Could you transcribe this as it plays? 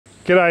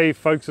G'day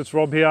folks, it's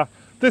Rob here.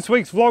 This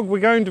week's vlog we're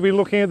going to be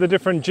looking at the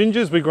different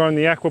gingers we grow in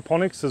the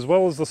aquaponics as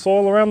well as the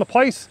soil around the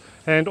place,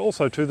 and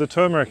also to the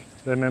turmeric.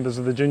 They're members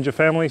of the ginger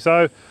family.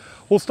 So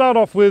we'll start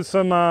off with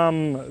some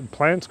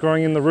plants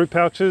growing in the root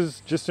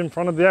pouches just in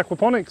front of the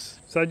aquaponics.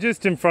 So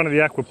just in front of the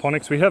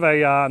aquaponics we have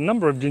a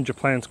number of ginger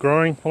plants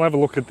growing. We'll have a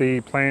look at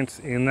the plants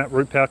in that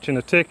root pouch in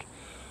a tick.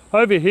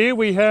 Over here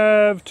we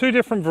have two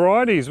different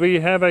varieties. We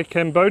have a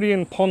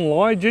Cambodian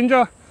Ponlai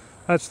ginger.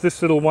 That's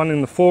this little one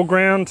in the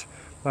foreground.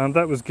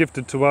 That was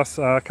gifted to us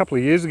a couple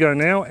of years ago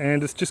now,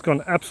 and it's just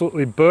gone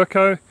absolutely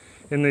burko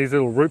in these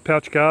little root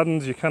pouch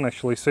gardens. You can't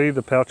actually see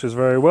the pouches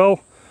very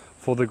well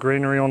for the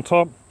greenery on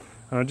top.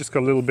 Just got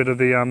a little bit of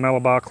the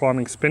Malabar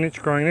climbing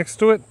spinach growing next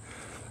to it.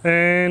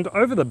 And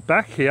over the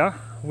back here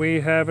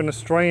we have an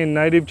Australian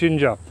native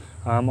ginger.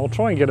 I'll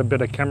try and get a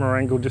better camera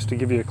angle just to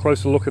give you a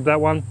closer look at that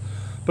one.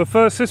 But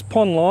first, this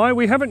Ponlai,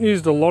 we haven't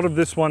used a lot of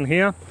this one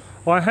here.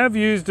 I have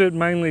used it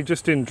mainly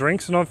just in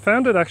drinks, and I've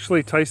found it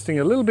actually tasting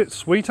a little bit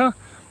sweeter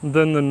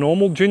than the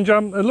normal ginger.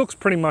 It looks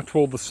pretty much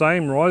all the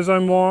same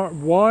rhizome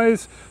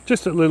wise,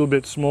 just a little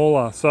bit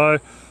smaller. So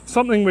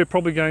something we're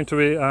probably going to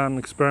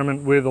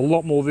experiment with a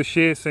lot more this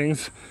year, seeing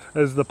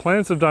as the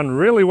plants have done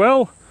really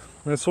well.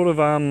 They're sort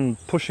of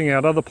pushing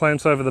out other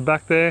plants over the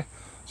back there.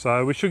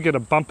 So we should get a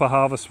bumper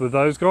harvest with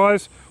those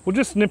guys. We'll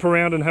just nip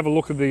around and have a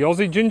look at the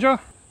Aussie ginger.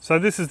 So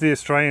this is the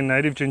Australian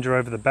native ginger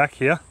over the back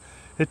here.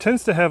 It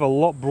tends to have a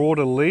lot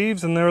broader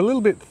leaves, and they're a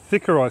little bit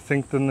thicker, I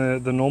think,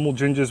 than the normal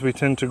gingers we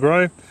tend to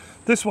grow.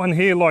 This one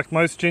here, like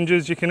most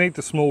gingers, you can eat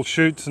the small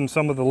shoots and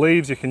some of the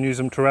leaves. You can use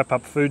them to wrap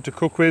up food to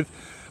cook with.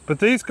 But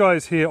these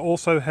guys here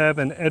also have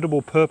an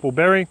edible purple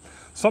berry,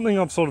 something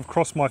I've sort of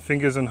crossed my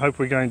fingers and hope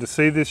we're going to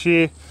see this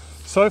year.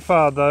 So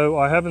far though,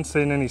 I haven't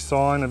seen any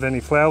sign of any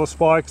flower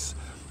spikes.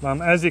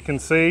 As you can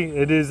see,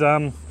 it is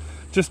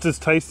just as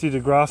tasty to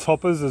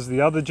grasshoppers as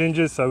the other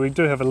gingers, so we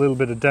do have a little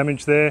bit of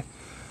damage there.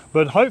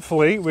 But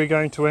hopefully we're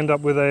going to end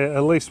up with at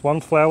least one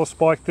flower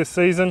spike this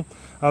season.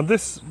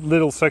 This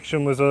little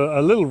section was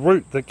a little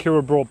root that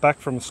Kira brought back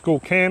from a school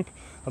camp.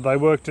 They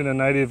worked in a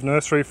native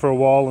nursery for a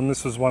while, and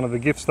this was one of the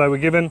gifts they were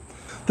given.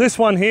 This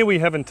one here we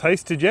haven't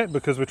tasted yet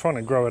because we're trying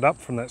to grow it up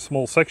from that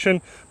small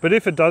section. But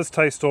if it does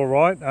taste all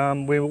right,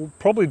 we will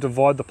probably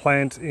divide the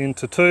plant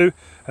into two,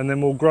 and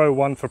then we'll grow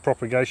one for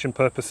propagation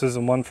purposes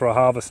and one for a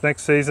harvest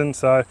next season.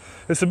 So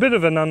it's a bit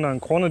of an unknown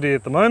quantity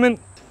at the moment.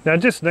 Now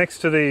just next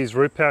to these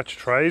root pouch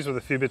trays with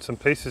a few bits and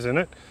pieces in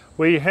it,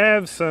 we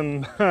have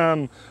some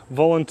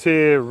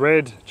volunteer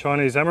red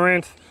Chinese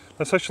amaranth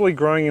that's actually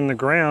growing in the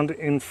ground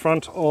in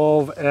front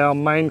of our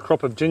main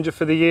crop of ginger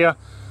for the year.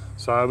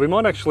 So we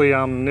might actually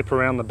nip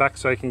around the back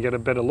so you can get a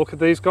better look at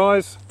these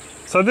guys.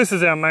 So this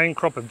is our main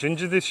crop of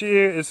ginger this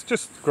year. It's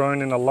just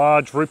grown in a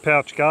large root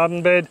pouch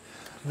garden bed.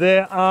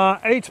 There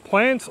are 8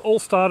 plants, all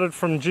started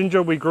from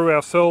ginger we grew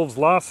ourselves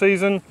last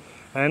season.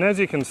 And as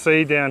you can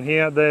see down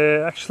here,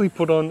 they're actually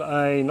put on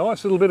a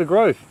nice little bit of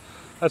growth.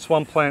 That's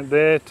one plant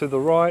there to the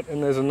right,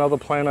 and there's another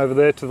plant over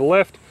there to the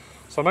left.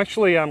 So I'm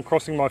actually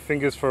crossing my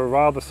fingers for a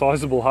rather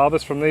sizable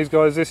harvest from these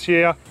guys this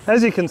year.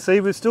 As you can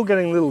see, we're still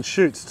getting little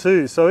shoots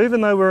too. So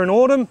even though we're in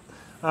autumn,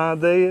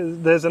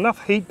 there's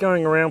enough heat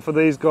going around for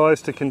these guys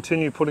to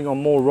continue putting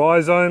on more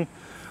rhizome.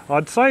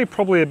 I'd say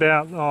probably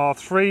about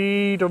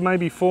 3 to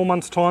maybe 4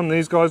 months time,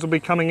 these guys will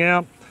be coming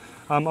out.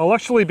 I'll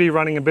actually be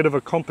running a bit of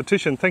a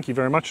competition. Thank you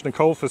very much,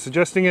 Nicole, for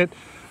suggesting it.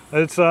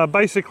 It's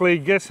basically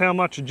guess how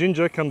much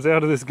ginger comes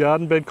out of this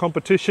garden bed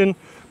competition,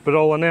 but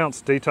I'll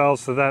announce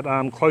details to that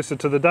closer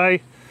to the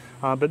day.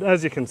 But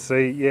as you can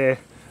see, yeah,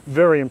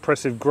 very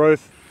impressive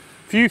growth.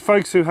 For you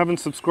folks who haven't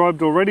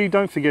subscribed already,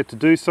 don't forget to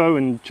do so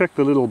and check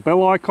the little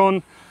bell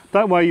icon.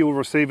 That way you'll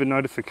receive a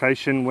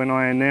notification when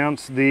I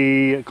announce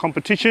the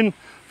competition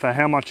for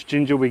how much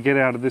ginger we get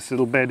out of this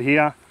little bed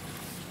here.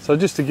 So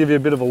just to give you a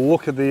bit of a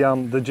look at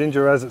the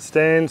ginger as it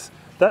stands,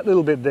 that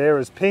little bit there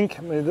is pink.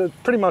 I mean,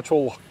 pretty much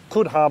all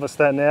could harvest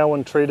that now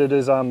and treat it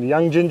as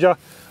young ginger,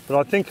 but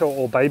I think,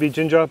 or baby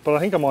ginger, but I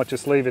think I might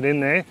just leave it in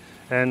there.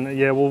 And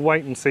yeah, we'll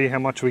wait and see how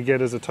much we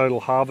get as a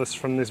total harvest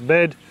from this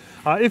bed.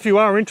 If you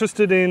are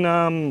interested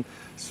in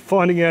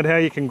finding out how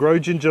you can grow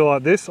ginger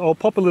like this, I'll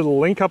pop a little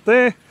link up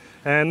there,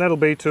 and that'll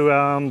be to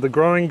the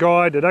growing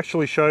guide. It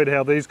actually showed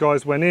how these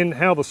guys went in,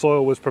 how the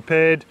soil was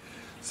prepared.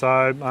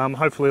 So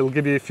hopefully it'll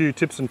give you a few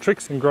tips and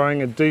tricks in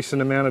growing a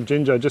decent amount of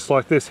ginger just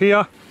like this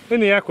here. In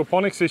the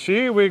aquaponics this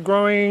year, we're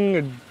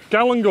growing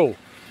galangal,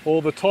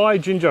 or the Thai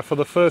ginger, for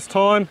the first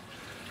time.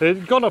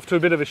 It got off to a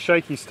bit of a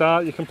shaky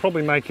start. You can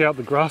probably make out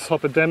the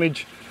grasshopper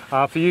damage.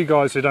 For you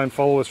guys who don't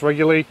follow us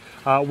regularly,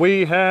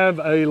 we have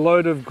a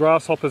load of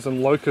grasshoppers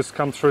and locusts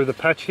come through the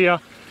patch here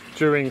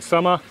during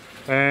summer,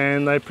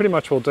 and they pretty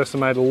much will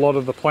decimate a lot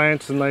of the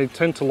plants, and they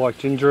tend to like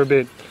ginger a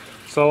bit.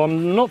 So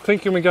I'm not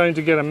thinking we're going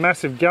to get a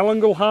massive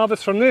galangal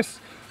harvest from this,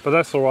 but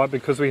that's all right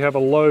because we have a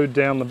load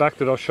down the back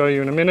that I'll show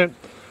you in a minute.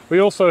 We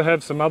also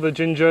have some other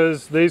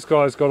gingers. These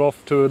guys got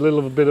off to a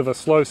little bit of a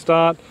slow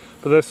start,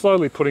 but they're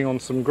slowly putting on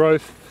some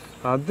growth.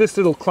 This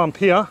little clump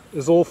here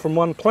is all from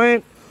one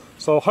plant.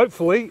 So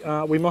hopefully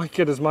we might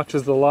get as much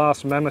as the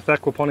last mammoth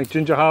aquaponic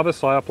ginger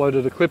harvest I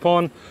uploaded a clip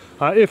on.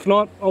 If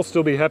not, I'll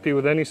still be happy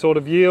with any sort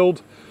of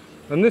yield.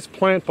 And this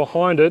plant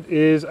behind it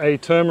is a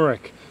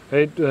turmeric.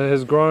 It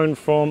has grown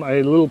from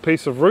a little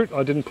piece of root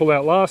I didn't pull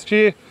out last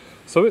year,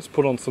 so it's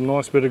put on some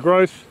nice bit of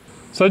growth.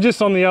 So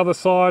just on the other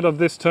side of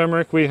this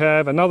turmeric we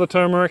have another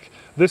turmeric.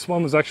 This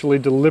one was actually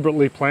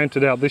deliberately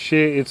planted out this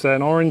year. It's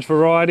an orange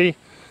variety,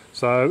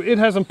 so it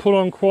hasn't put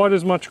on quite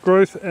as much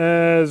growth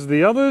as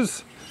the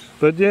others.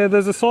 But yeah,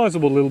 there's a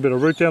sizable little bit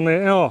of root down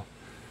there. Oh,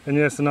 and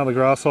yes, another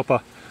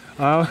grasshopper.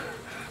 Not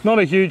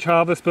a huge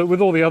harvest, but with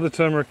all the other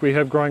turmeric we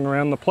have growing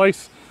around the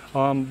place,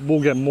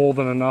 we'll get more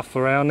than enough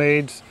for our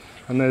needs.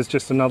 And there's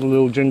just another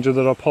little ginger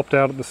that I popped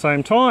out at the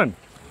same time.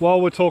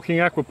 While we're talking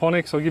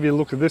aquaponics, I'll give you a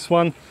look at this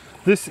one.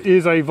 This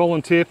is a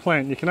volunteer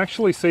plant. You can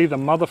actually see the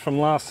mother from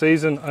last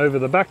season over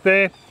the back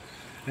there.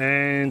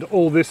 And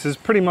all this is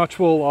pretty much,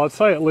 well, I'd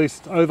say at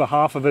least over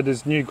half of it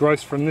is new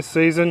growth from this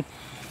season.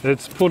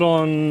 It's put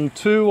on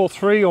 2 or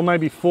 3 or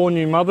maybe 4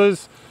 new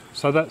mothers.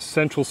 So that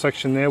central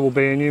section there will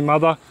be a new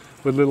mother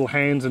with little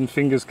hands and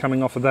fingers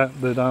coming off of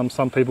that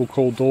some people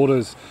call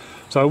daughters.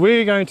 So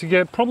we're going to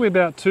get probably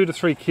about 2 to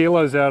 3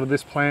 kilos out of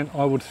this plant,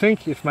 I would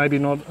think, if maybe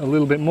not a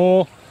little bit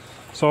more.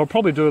 So I'll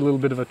probably do a little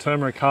bit of a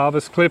turmeric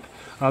harvest clip.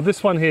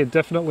 This one here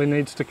definitely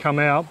needs to come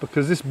out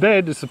because this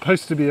bed is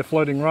supposed to be a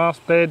floating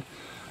raft bed.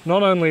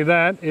 Not only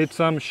that,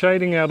 it's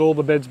shading out all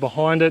the beds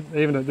behind it,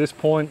 even at this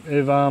point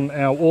of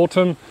our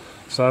autumn.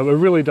 So it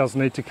really does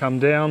need to come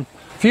down.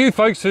 For you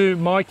folks who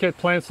might get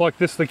plants like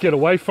this that get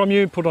away from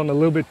you, put on a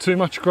little bit too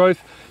much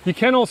growth, you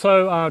can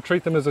also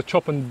treat them as a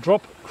chop and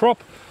drop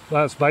crop.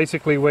 That's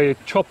basically where you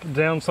chop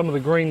down some of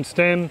the green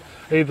stem,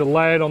 either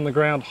lay it on the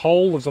ground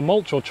whole as a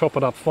mulch or chop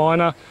it up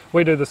finer.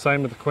 We do the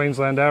same with the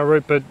Queensland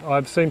arrowroot, but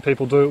I've seen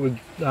people do it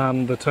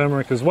with the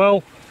turmeric as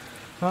well.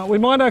 We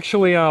might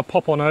actually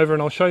pop on over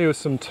and I'll show you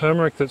some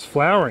turmeric that's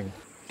flowering.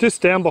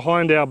 Just down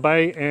behind our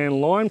bay and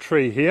lime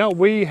tree here,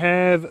 we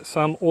have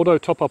some auto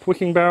top-up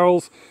wicking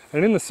barrels,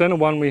 and in the center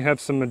one we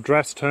have some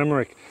Madras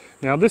turmeric.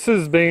 Now this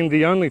has been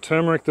the only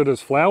turmeric that has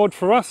flowered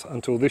for us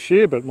until this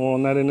year, but more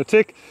on that in a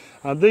tick.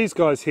 These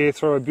guys here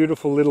throw a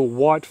beautiful little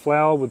white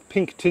flower with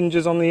pink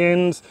tinges on the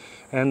ends,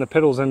 and the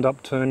petals end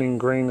up turning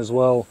green as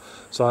well.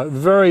 So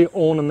very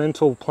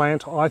ornamental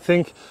plant, I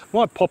think.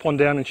 Might pop on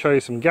down and show you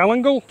some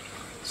galangal.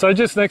 So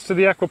just next to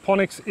the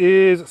aquaponics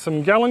is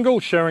some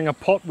galangal, sharing a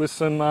pot with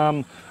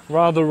some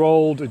rather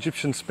old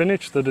Egyptian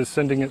spinach that is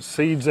sending its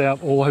seeds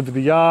out all over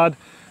the yard,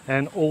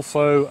 and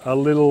also a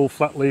little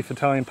flat leaf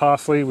Italian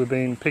parsley we've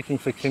been picking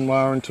for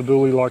quinoa and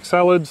tabbouleh like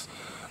salads.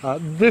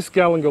 This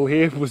galangal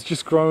here was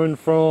just grown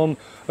from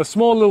a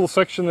small little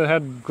section that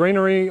had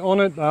greenery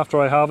on it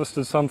after I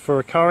harvested some for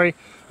a curry,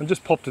 and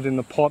just popped it in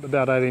the pot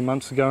about 18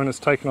 months ago, and it's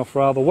taken off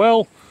rather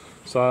well.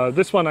 So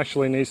this one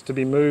actually needs to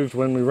be moved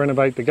when we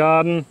renovate the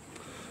garden.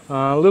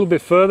 A little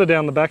bit further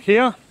down the back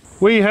here,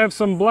 we have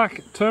some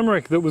black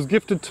turmeric that was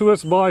gifted to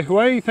us by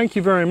Hui. Thank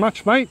you very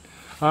much, mate.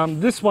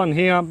 This one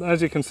here,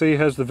 as you can see,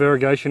 has the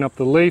variegation up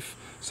the leaf,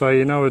 so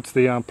you know it's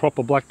the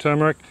proper black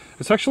turmeric.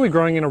 It's actually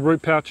growing in a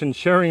root pouch and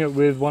sharing it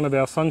with one of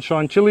our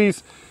sunshine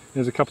chilies.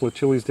 There's a couple of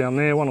chilies down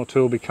there, 1 or 2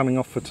 will be coming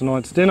off for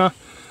tonight's dinner.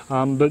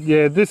 But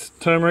yeah, this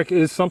turmeric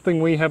is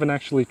something we haven't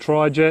actually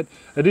tried yet.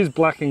 It is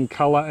black in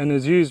colour and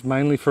is used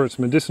mainly for its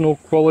medicinal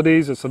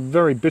qualities. It's a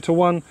very bitter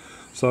one.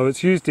 So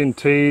it's used in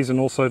teas and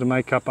also to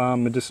make up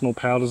medicinal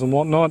powders and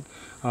whatnot.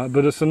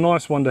 But it's a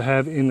nice one to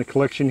have in the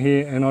collection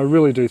here, and I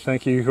really do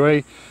thank you,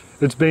 Hui.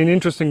 It's been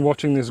interesting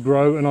watching this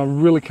grow, and I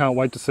really can't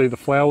wait to see the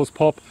flowers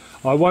pop.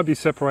 I won't be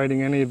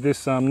separating any of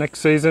this next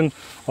season.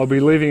 I'll be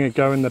leaving it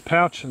go in the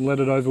pouch and let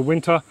it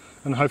overwinter,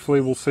 and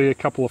hopefully we'll see a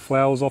couple of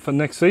flowers off it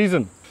next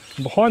season.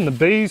 Behind the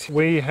bees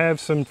we have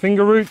some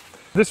finger root.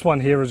 This one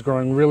here is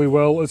growing really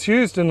well. It's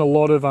used in a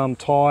lot of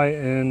Thai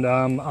and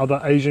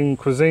other Asian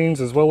cuisines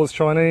as well as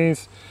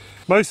Chinese.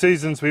 Most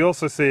seasons we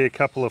also see a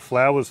couple of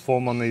flowers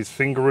form on these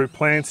finger root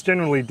plants,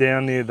 generally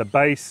down near the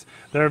base.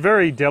 They're a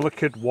very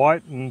delicate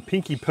white and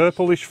pinky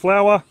purplish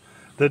flower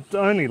that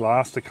only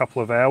last a couple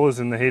of hours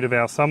in the heat of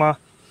our summer.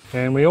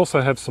 And we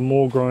also have some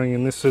more growing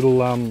in this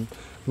little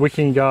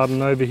wicking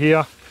garden over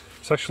here.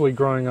 It's actually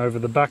growing over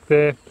the back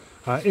there.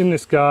 In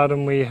this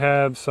garden we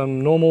have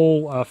some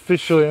normal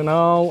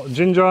officinale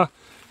ginger,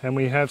 and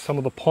we have some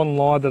of the pond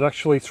lye that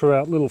actually threw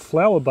out little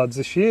flower buds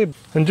this year.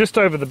 And just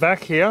over the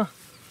back here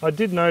I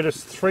did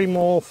notice 3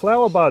 more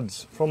flower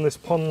buds from this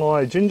pond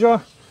lye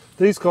ginger.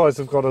 These guys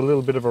have got a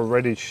little bit of a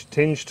reddish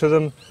tinge to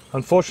them.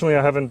 Unfortunately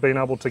I haven't been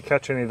able to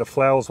catch any of the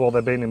flowers while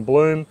they've been in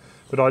bloom,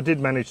 but I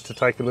did manage to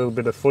take a little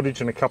bit of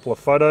footage and a couple of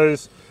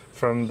photos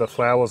from the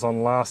flowers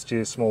on last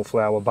year's small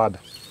flower bud.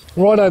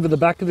 Right over the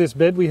back of this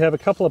bed we have a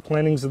couple of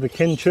plantings of the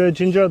Kenchur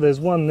ginger. There's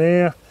one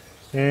there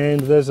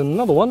and there's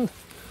another one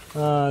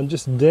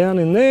just down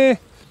in there.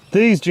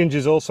 These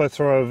gingers also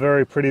throw a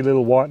very pretty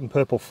little white and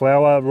purple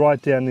flower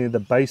right down near the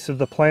base of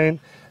the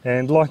plant,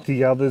 and like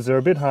the others they're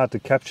a bit hard to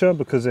capture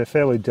because they're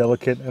fairly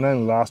delicate and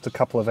only last a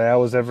couple of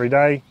hours every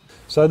day.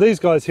 So these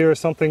guys here are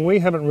something we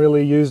haven't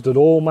really used at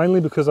all, mainly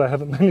because I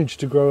haven't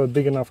managed to grow a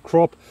big enough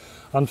crop.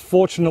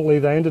 Unfortunately,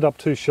 they ended up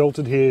too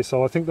sheltered here,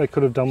 so I think they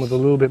could have done with a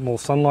little bit more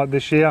sunlight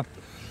this year.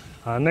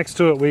 Next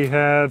to it we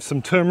have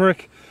some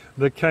turmeric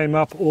that came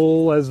up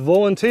all as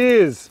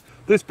volunteers.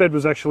 This bed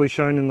was actually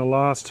shown in the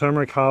last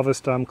turmeric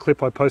harvest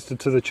clip I posted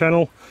to the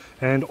channel,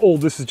 and all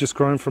this is just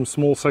grown from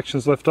small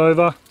sections left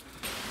over.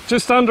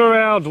 Just under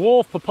our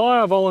dwarf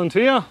papaya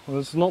volunteer, well,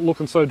 it's not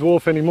looking so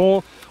dwarf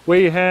anymore,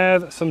 we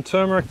have some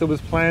turmeric that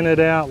was planted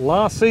out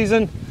last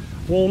season.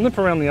 We'll nip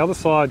around the other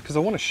side because I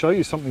want to show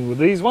you something with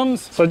these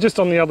ones. So just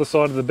on the other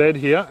side of the bed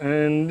here,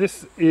 and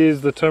this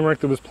is the turmeric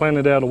that was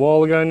planted out a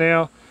while ago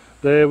now.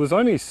 There was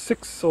only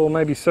 6 or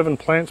maybe 7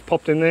 plants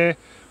popped in there,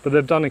 but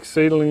they've done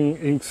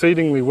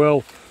exceedingly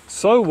well.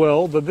 So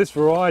well that this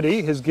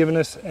variety has given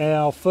us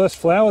our first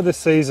flower this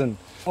season.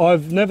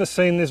 I've never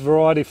seen this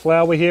variety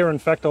flower here. In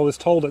fact, I was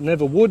told it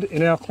never would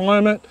in our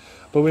climate,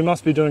 but we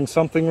must be doing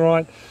something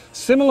right.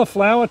 Similar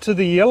flower to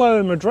the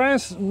yellow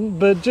madras,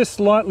 but just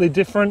slightly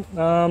different,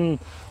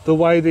 the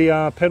way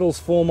the petals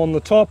form on the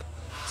top.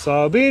 So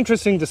it'll be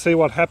interesting to see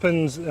what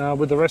happens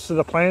with the rest of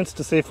the plants,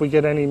 to see if we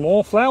get any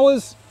more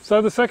flowers.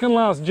 So the second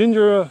last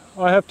ginger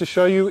I have to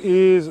show you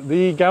is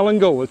the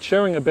galangal. It's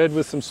sharing a bed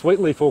with some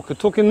sweetleaf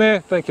orchid in there.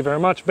 Thank you very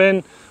much,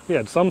 Ben. We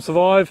had some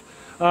survive.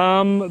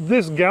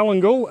 This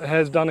galangal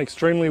has done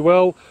extremely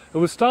well. It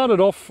was started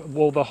off,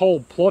 well, the whole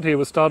plot here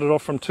was started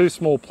off from 2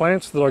 small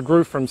plants that I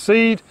grew from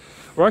seed.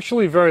 We're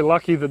actually very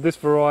lucky that this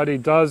variety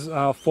does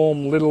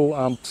form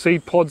little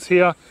seed pods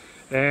here,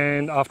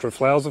 and after it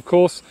flowers, of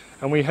course,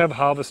 and we have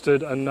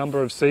harvested a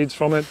number of seeds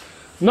from it.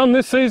 None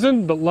this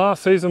season, but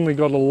last season we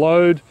got a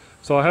load,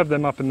 so I have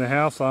them up in the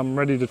house. I'm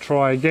ready to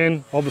try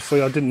again.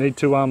 Obviously I didn't need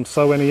to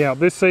sow any out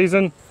this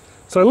season.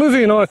 So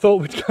Lizzie and I thought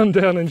we'd come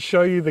down and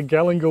show you the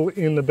galangal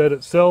in the bed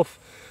itself,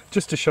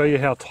 just to show you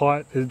how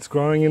tight it's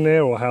growing in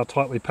there, or how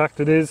tightly packed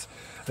it is.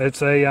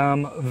 It's a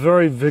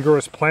very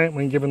vigorous plant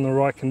when given the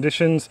right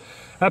conditions.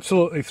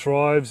 Absolutely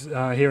thrives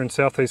here in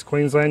southeast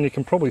Queensland. You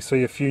can probably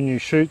see a few new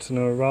shoots and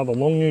a rather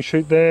long new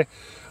shoot there.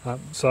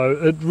 So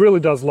it really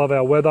does love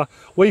our weather.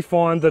 We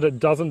find that it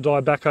doesn't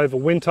die back over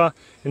winter.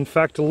 In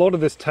fact, a lot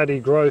of this tatty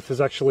growth is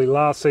actually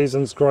last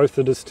season's growth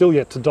that is still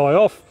yet to die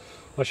off.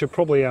 I should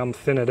probably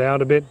thin it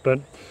out a bit, but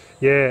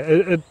yeah,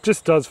 it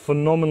just does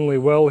phenomenally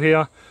well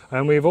here.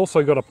 And we've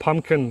also got a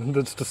pumpkin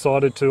that's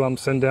decided to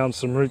send down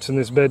some roots in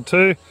this bed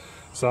too.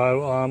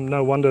 So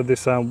no wonder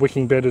this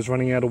wicking bed is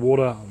running out of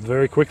water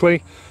very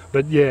quickly.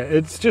 But yeah,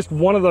 it's just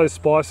one of those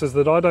spices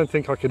that I don't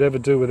think I could ever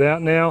do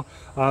without now,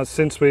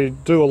 since we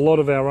do a lot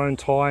of our own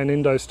Thai and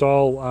Indo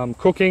style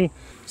cooking.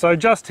 So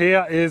just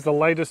here is the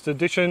latest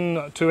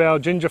addition to our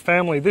ginger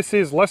family. This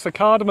is lesser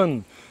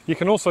cardamom. You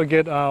can also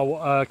get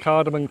a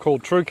cardamom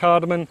called true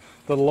cardamom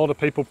that a lot of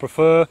people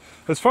prefer.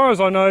 As far as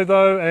I know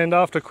though, and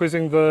after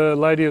quizzing the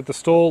lady at the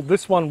stall,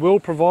 this one will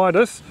provide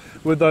us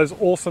with those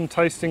awesome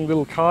tasting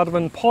little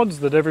cardamom pods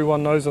that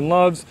everyone knows and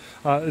loves.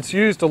 It's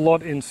used a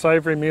lot in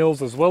savoury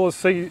meals as well as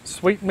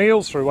sweet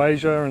meals through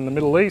Asia and the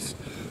Middle East.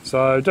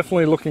 So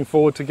definitely looking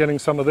forward to getting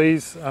some of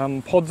these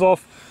pods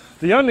off.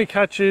 The only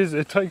catch is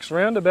it takes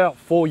around about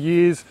 4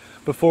 years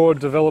before it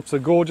develops a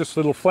gorgeous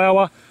little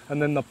flower,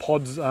 and then the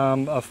pods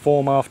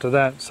form after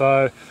that.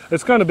 So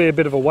it's going to be a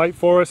bit of a wait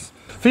for us.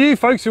 For you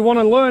folks who want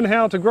to learn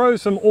how to grow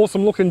some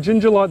awesome looking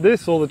ginger like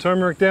this, or the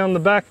turmeric down the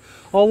back,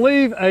 I'll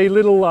leave a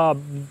little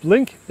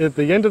link at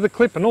the end of the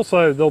clip, and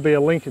also there'll be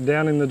a link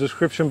down in the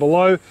description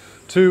below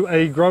to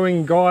a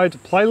growing guide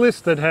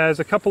playlist that has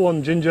a couple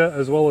on ginger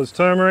as well as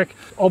turmeric.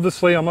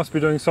 Obviously I must be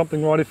doing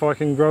something right if I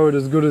can grow it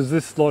as good as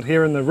this lot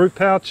here in the root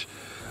pouch.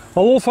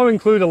 I'll also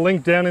include a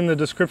link down in the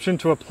description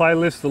to a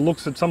playlist that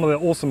looks at some of the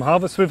awesome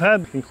harvests we've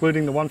had,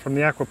 including the one from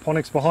the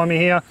Aquaponics behind me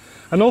here,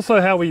 and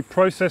also how we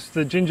process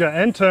the ginger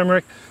and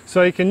turmeric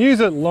so you can use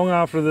it long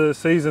after the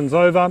season's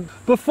over.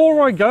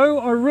 Before I go,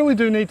 I really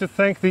do need to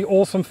thank the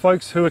awesome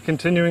folks who are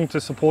continuing to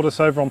support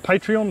us over on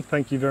Patreon.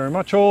 Thank you very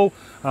much all.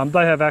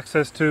 They have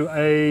access to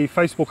a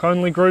Facebook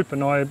only group,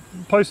 and I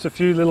post a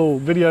few little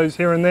videos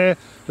here and there,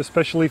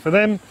 especially for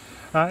them.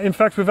 In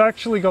fact, we've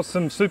actually got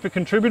some super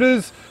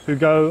contributors who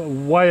go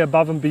way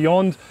above and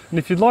beyond, and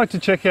if you'd like to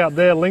check out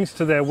their links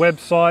to their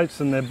websites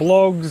and their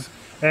blogs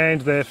and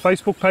their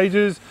Facebook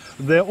pages,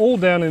 they're all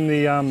down in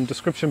the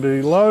description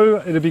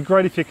below. It'd be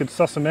great if you could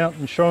suss them out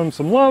and show them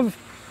some love.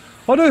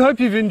 I do hope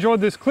you've enjoyed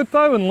this clip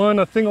though, and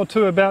learned a thing or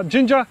two about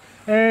ginger,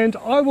 and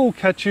I will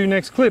catch you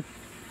next clip.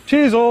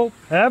 Cheers all,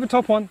 have a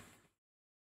top one.